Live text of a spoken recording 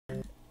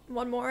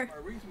One more.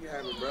 We can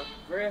have it, bro.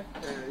 Real?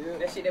 Yeah.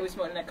 That shit that we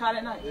smoking in that car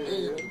that night?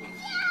 Yeah.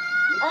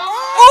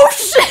 Oh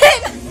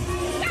shit!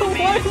 The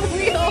one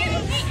wheel!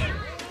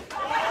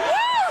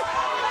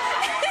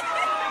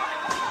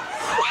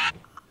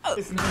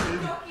 It's needed.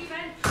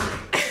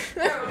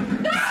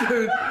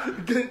 Dude,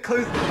 get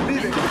close to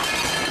leaving.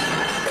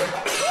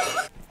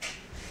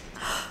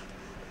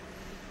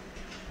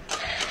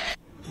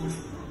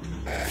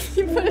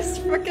 He put his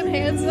freaking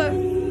hands up.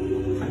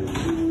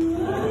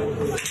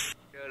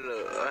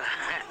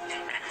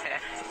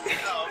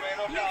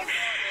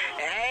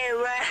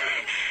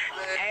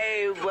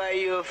 Hey, boy,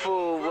 you a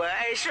fool, boy.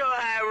 Hey, show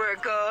how it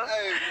work, huh?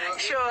 Hey, bro.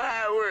 Show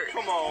how it work.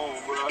 Come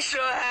on, bro.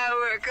 Show how it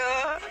work,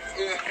 huh?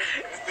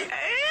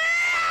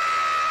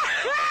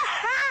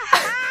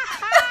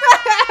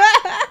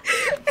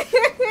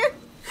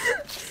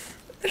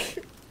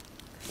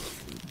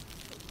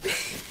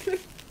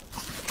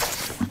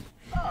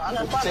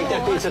 Take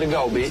that pizza to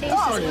go, B.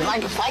 Oh,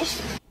 like a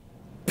fight?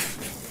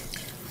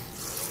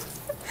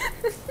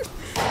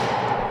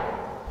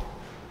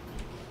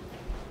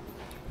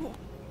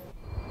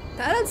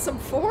 That had some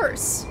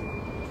force.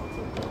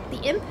 The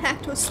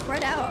impact was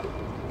spread out.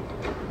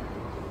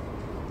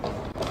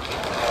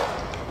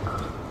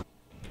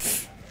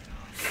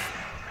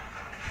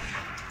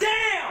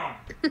 Damn!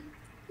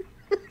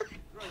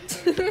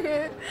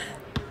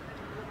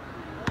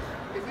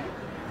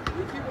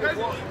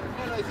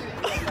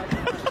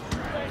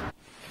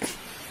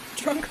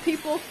 Drunk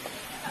people.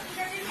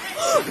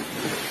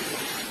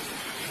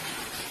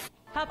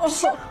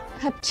 합주.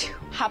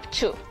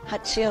 합주.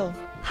 합주.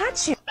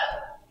 합주.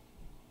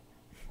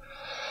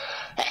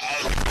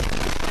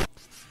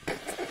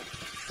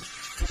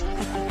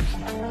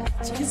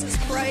 Jesus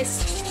Christ.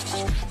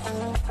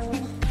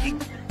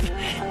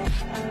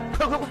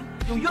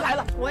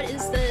 What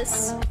is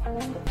this?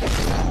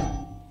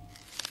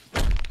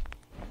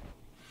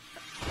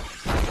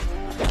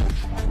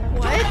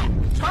 What?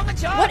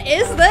 What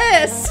is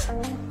this?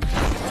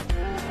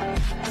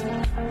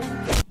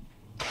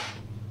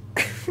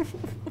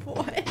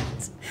 What?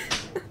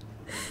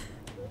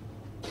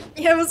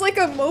 Yeah, it was like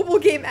a mobile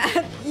game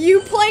ad.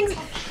 You playing...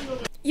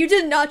 You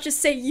did not just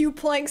say you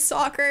playing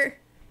soccer.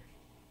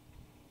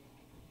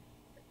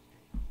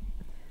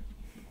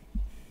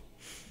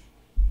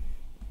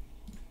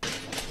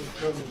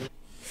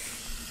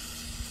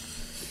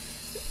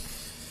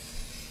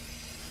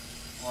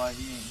 Why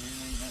he ain't here,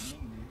 ain't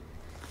nothing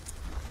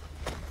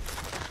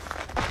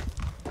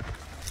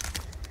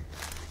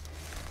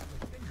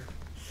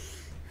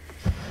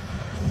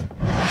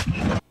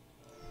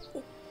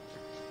new.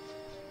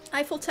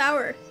 Eiffel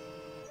Tower.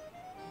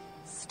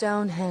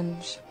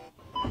 Stonehenge.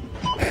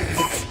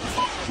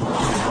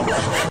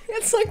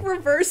 It's like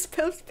reverse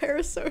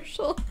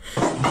post-parasocial.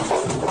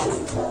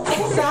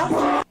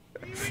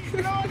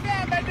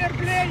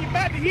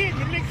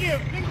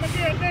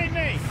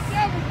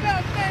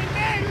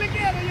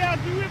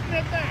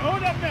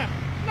 Hold up now.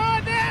 No,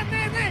 damn.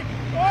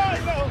 Oh,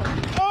 Lord.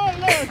 Oh,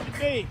 Lord,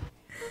 today.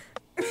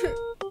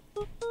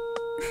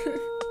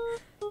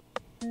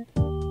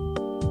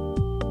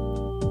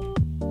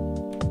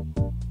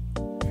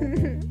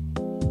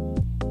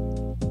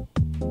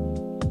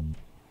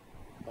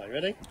 Are you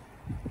ready?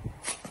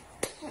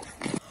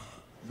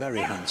 Very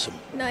handsome.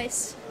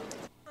 Nice.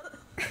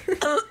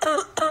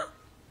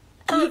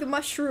 Big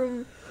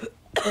mushroom.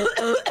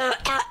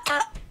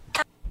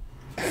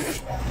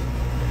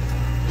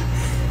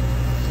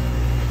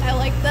 I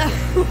like that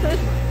one.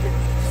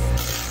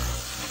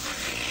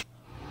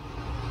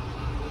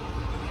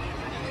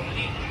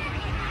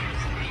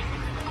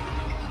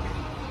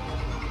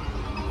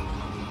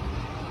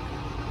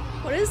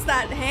 What is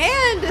that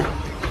hand?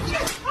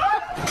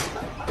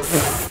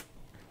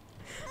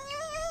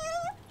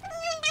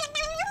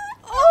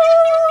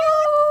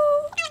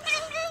 Oh!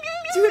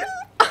 Dude,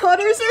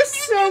 otters are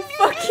so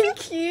fucking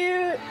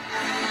cute.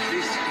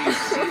 This is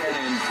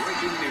CNN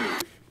breaking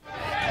news.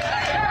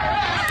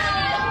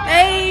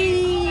 Hey!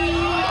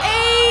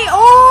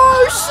 Oh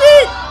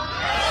shit!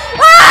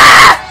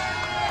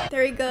 Ah!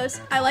 There he goes.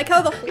 I like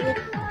how the whole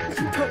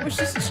boat was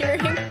just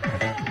cheering.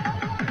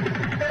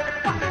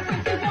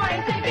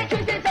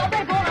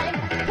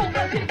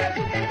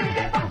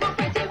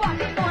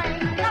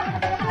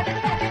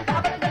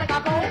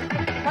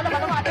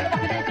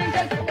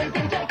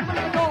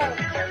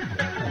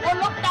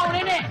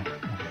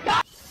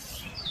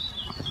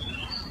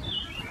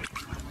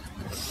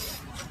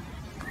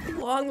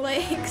 Long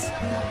legs.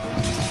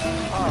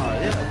 Oh,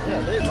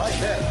 yeah, they like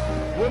that.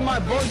 Where'd my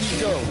buggy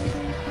go?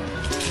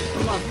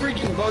 Where'd my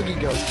freaking buggy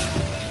go?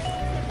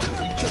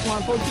 You took my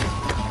buggy.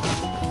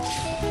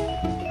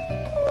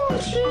 Oh,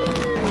 shit.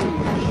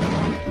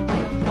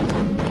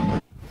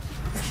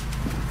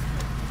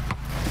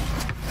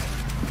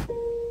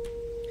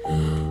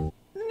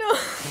 No.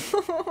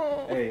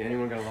 Hey,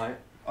 anyone got a light?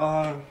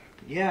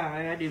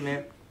 Yeah, I do,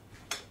 man.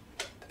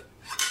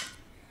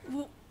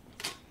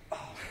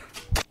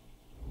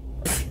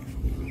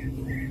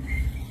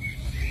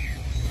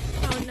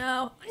 Oh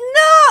no.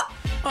 No!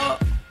 Oh.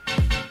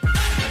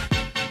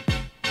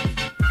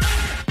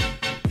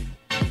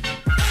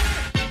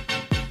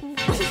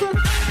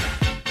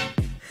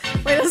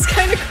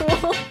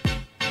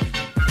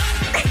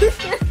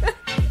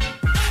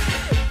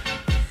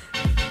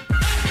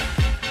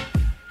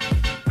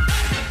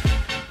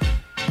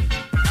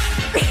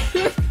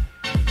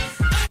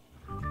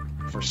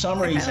 some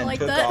I kinda reason like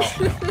took that.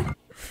 off.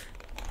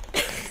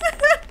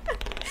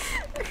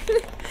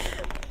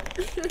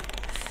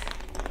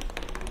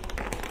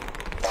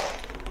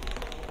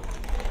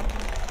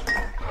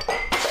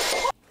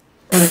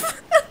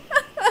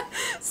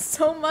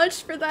 So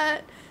much for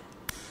that.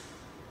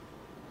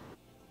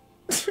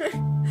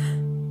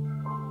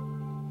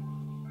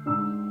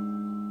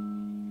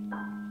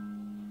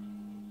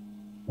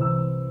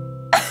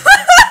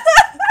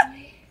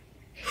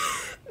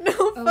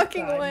 No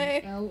fucking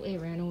way. Oh, it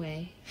ran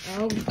away.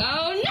 Oh,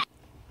 oh no!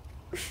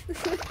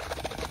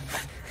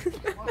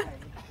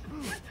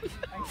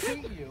 I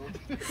hate you.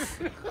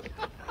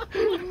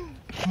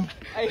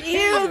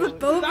 Ew, the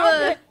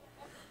boba.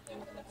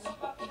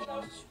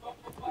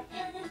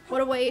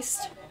 What a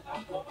waste.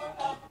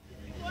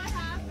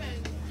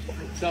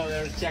 So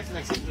there's Jack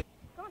Mexican.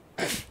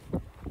 I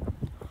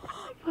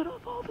put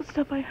off all the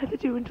stuff I had to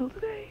do until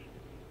today.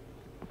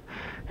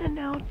 And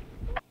now...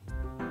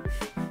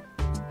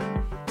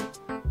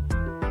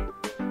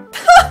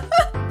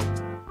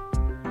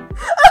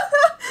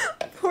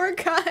 Poor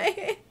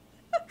guy.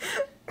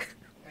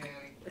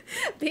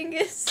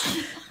 Bingus.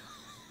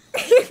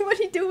 What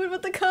are you doing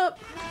with the cup?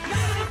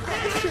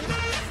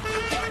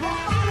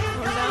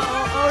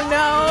 Oh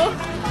no, oh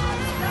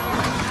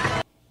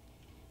no.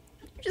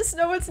 Just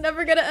know it's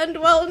never gonna end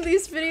well in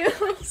these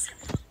videos.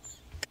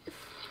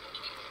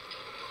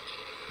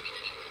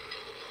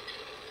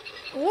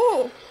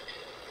 Ooh.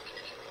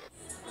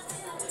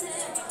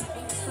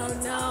 Oh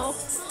no.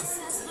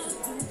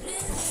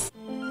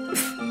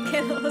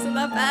 Okay, that wasn't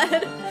that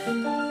bad.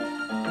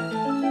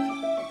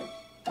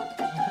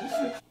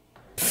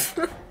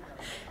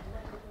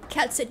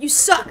 Cat said, "You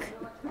suck."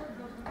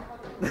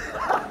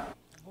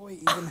 Boy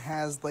even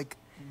has like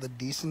the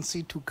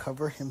decency to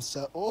cover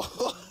himself.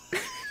 Oh.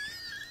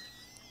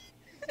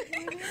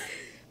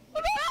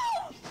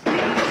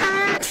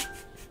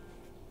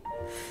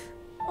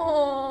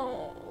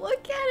 Oh,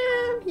 look at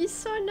him. He's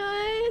so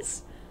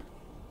nice.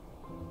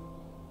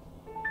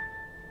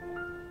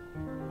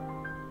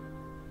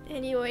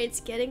 Anyway,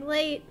 it's getting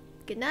late.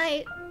 Good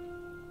night.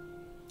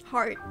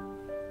 Heart.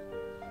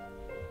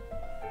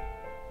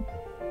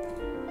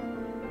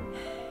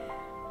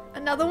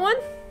 Another one?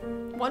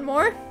 One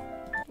more?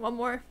 One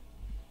more.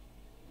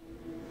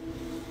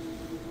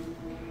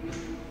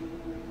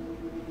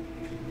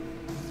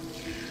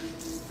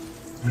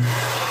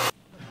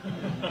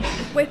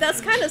 Wait,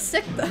 that's kind of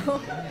sick though.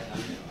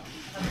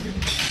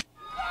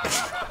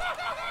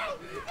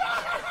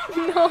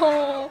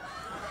 No.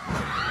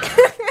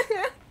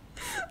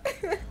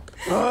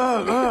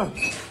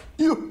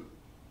 You.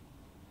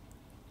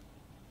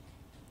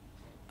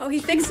 Oh,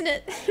 he's fixing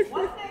it.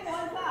 One thing,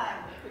 one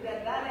time. To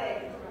get that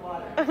egg into the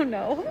water. Oh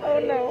no, oh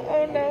no,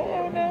 oh no,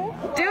 oh no.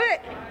 Do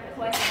it!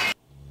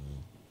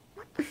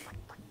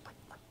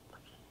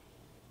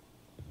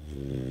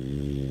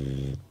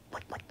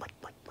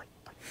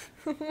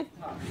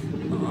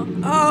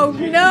 Oh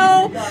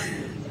no!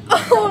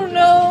 Oh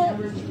no!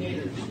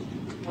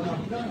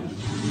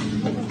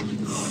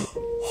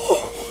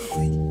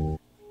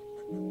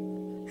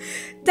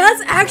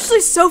 That's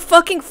actually so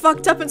fucking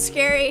fucked up and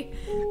scary.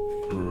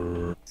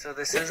 So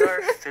this is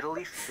our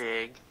fiddly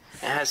fig.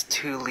 It has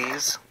 2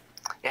 leaves.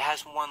 It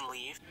has 1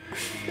 leaf.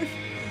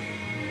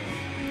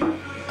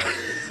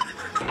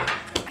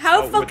 How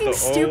Out with fucking the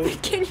stupid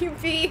old, can you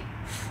be?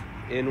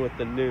 in with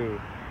the new.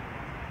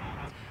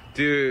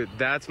 Dude,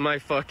 that's my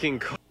fucking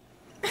car.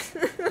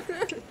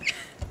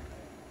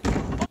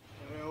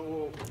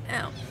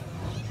 Ow.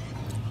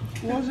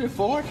 What's it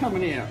for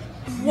coming here?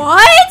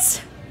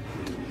 What?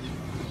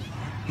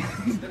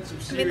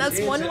 I mean,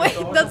 that's one way.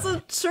 That's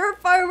a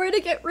surefire way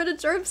to get rid of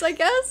germs, I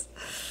guess.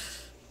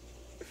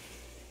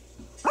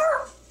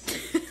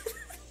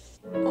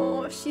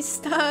 Oh, she's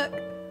stuck.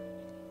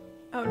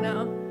 Oh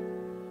no.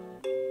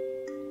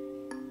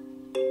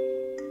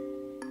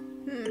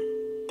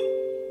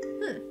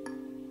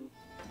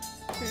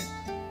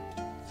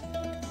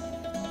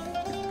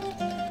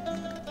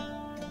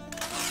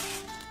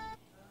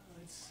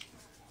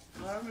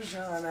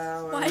 Parmesan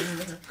hour. What?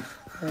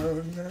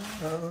 Oh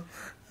no.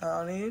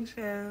 On each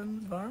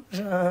end,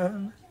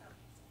 Parmesan.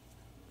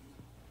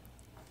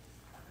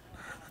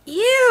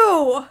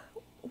 Ew!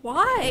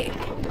 Why?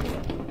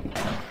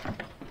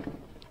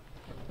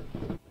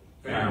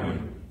 Family,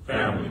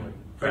 family,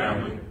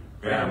 family,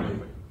 family,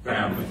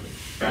 family,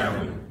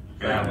 family,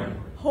 family.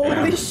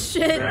 Holy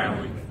shit.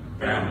 Family,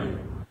 family.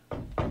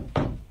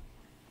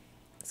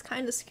 It's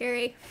kind of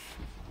scary.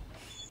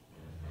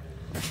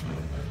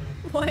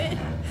 What?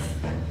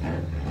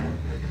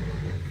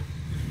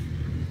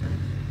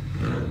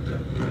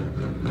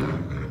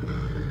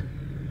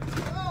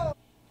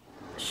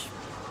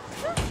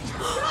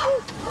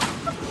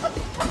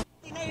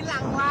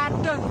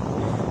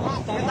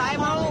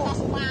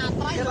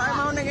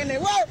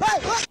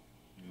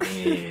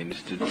 Man,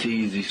 it's the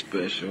Teasy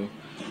special.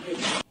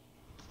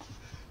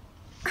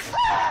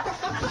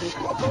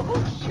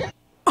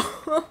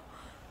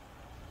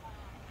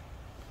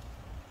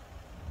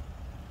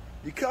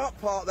 You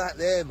can't park that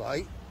there,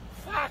 mate.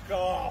 Fuck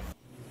off.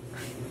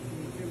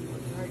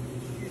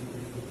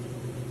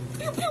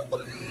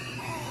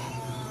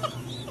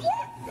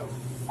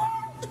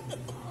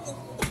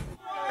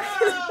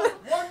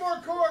 One more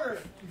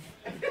quarter.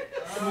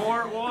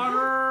 More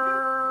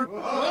water.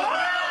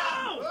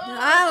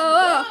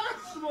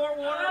 More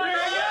water.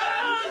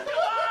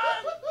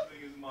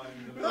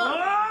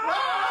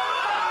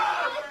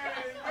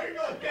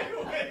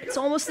 It's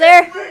almost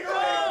there.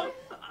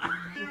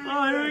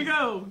 Oh, here we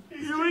go.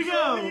 Here we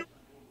go.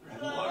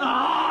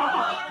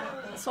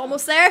 It's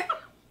almost there.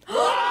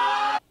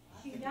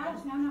 She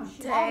does. No,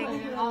 she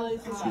Dang.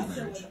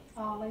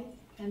 Ollie,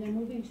 and they're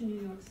moving to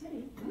New York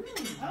City.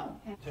 Oh.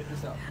 Check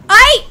this out.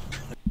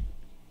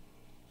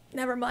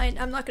 Never mind.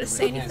 I'm not gonna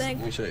say anything.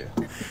 Let me show you.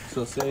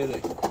 So say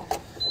that,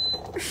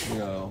 you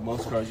know,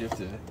 most cars you have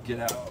to get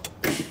out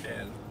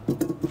and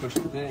push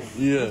the thing.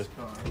 Yeah.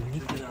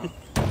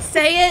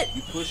 Say it.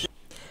 You push it.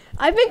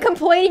 I've been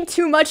complaining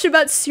too much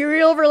about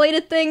cereal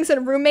related things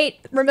and roommate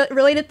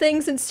related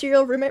things and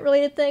cereal roommate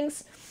related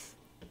things.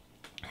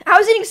 I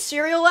was eating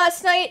cereal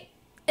last night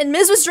and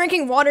Miz was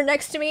drinking water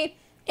next to me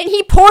and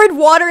he poured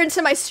water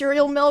into my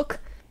cereal milk.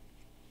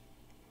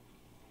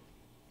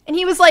 And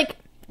he was like,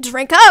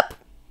 "Drink up."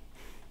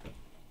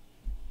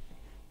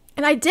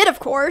 And I did, of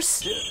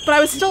course, but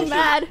I was still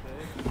mad.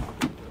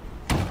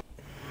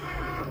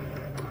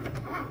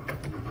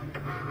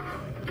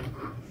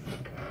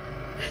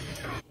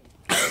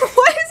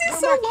 Why is he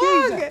so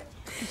long? Did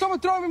someone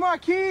throw me my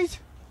keys?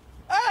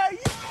 Hey!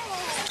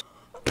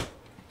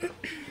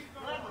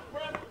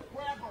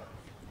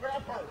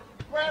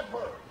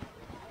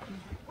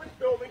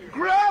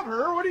 Grab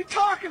her? What are you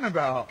talking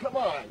about? Come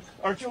on.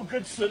 Aren't you a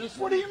good citizen?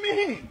 What do you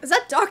mean? Is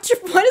that Dr.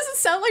 Why does it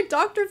sound like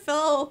Dr.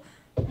 Phil?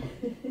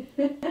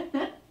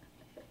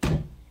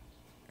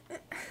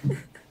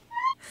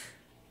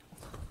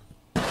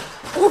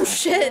 Oh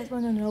shit! You guys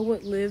wanna know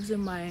what lives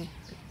in my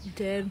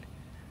dead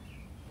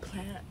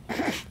plant?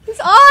 His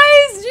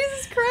eyes!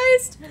 Jesus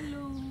Christ!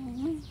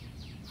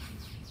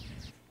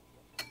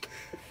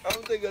 I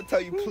don't think that's how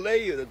you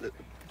play the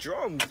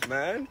drums,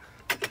 man.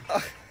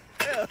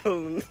 Hell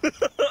no.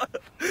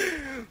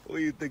 What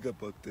do you think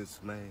about this,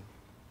 man?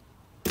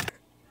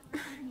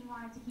 He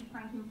wanted to keep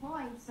Frank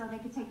employed so they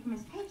could take from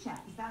his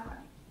paycheck. Is that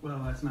right? Well,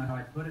 that's not how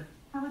I put it.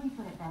 How would you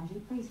put it,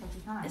 Benji? Please, what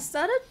you thought. Is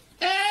that a...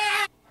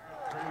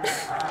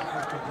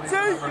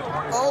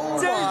 Oh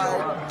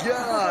my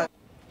god!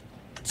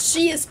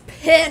 She is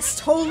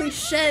pissed. Holy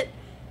shit.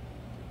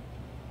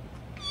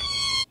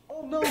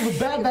 Oh no, the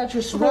Bad Batch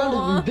are surrounded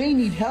and they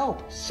need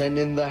help. Send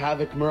in the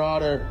Havoc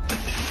Marauder.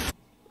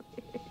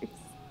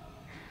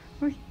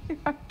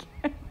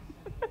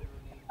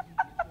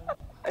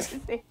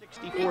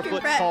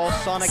 64-foot tall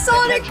Sonic the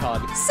Sonic!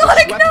 Hedgehog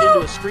Sonic, swept no!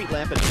 into a street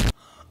lamp and...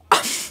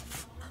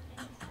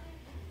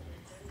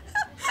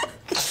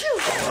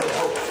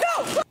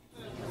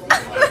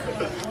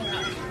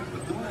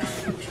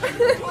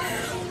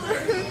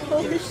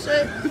 Holy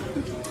shit.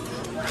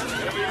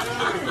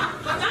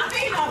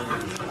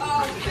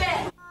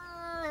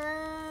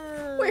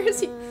 Where is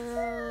he?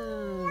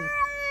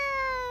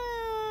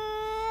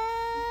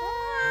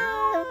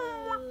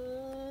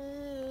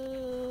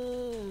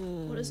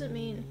 What does it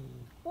mean?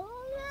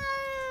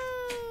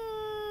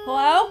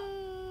 Hello?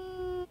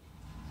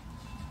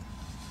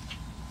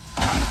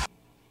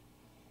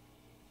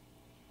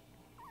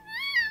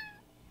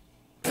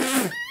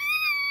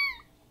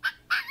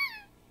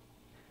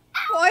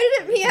 Why did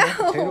it meow?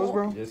 Potatoes,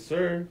 bro? Yes,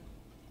 sir.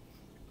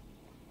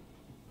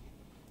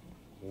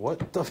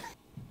 What the?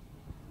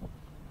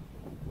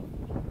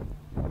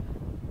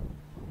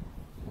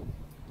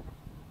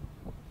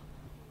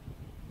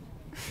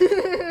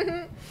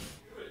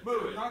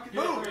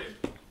 Move it.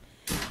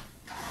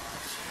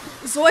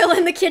 Zoil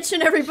in the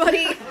kitchen,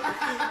 everybody.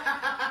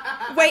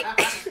 Wait.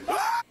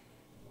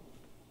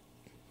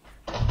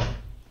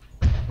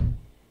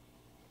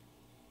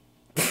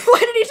 Why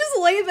did he just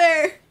lay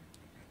there?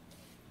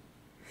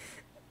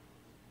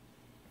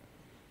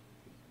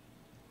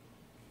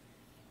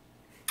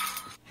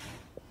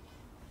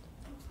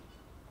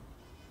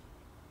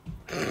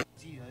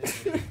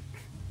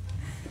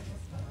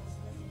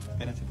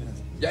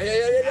 Yeah.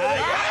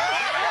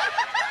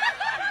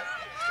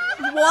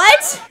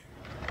 What?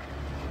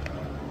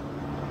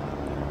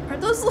 Are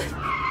those like,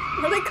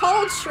 are they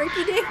called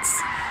shrinky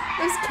dinks?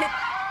 Those kids.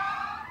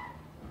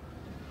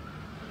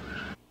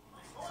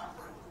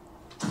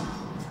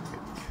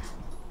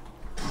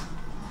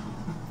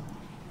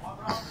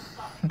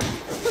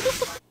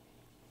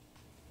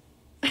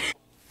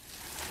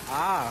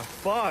 Ah,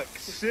 fuck.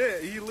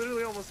 Shit, he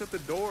literally almost hit the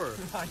door.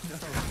 I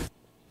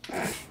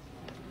know.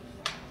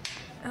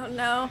 Oh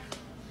no.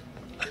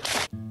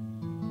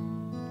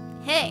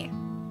 Hey.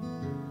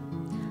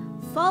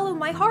 Follow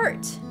my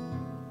heart.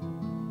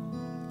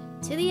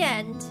 To the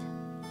end.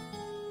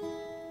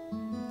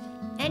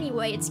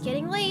 Anyway, it's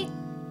getting late.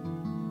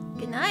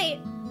 Good night.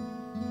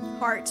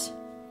 Heart.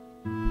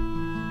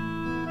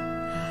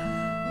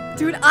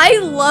 Dude,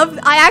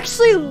 I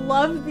actually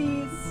love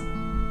these.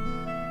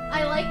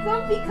 I like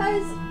them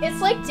because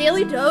it's like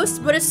Daily Dose,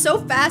 but it's so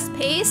fast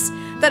paced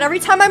that every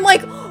time I'm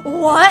like,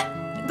 what?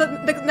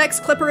 the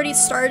next clip already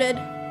started.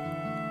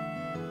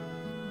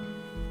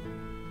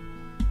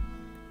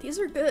 These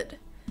are good.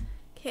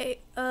 Okay,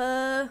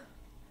 I'm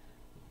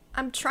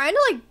trying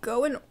to like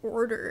go in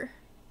order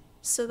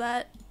so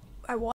that I watch